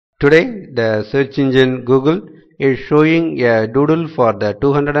Today, the search engine Google is showing a doodle for the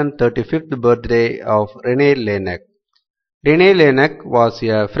 235th birthday of Rene Laennec. Rene Laennec was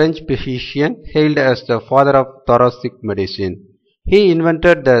a French physician hailed as the father of thoracic medicine. He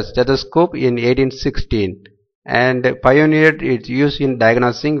invented the stethoscope in 1816 and pioneered its use in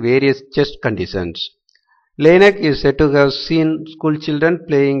diagnosing various chest conditions. Laennec is said to have seen schoolchildren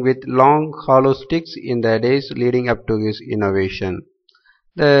playing with long hollow sticks in the days leading up to his innovation.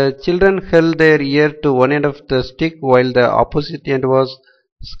 The children held their ear to one end of the stick while the opposite end was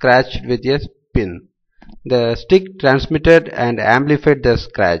scratched with a pin. The stick transmitted and amplified the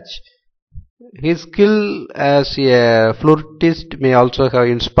scratch. His skill as a flautist may also have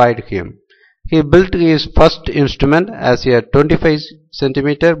inspired him. He built his first instrument as a 25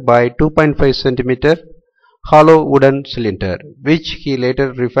 cm by 2.5 cm hollow wooden cylinder, which he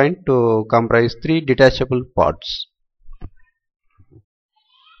later refined to comprise 3 detachable parts.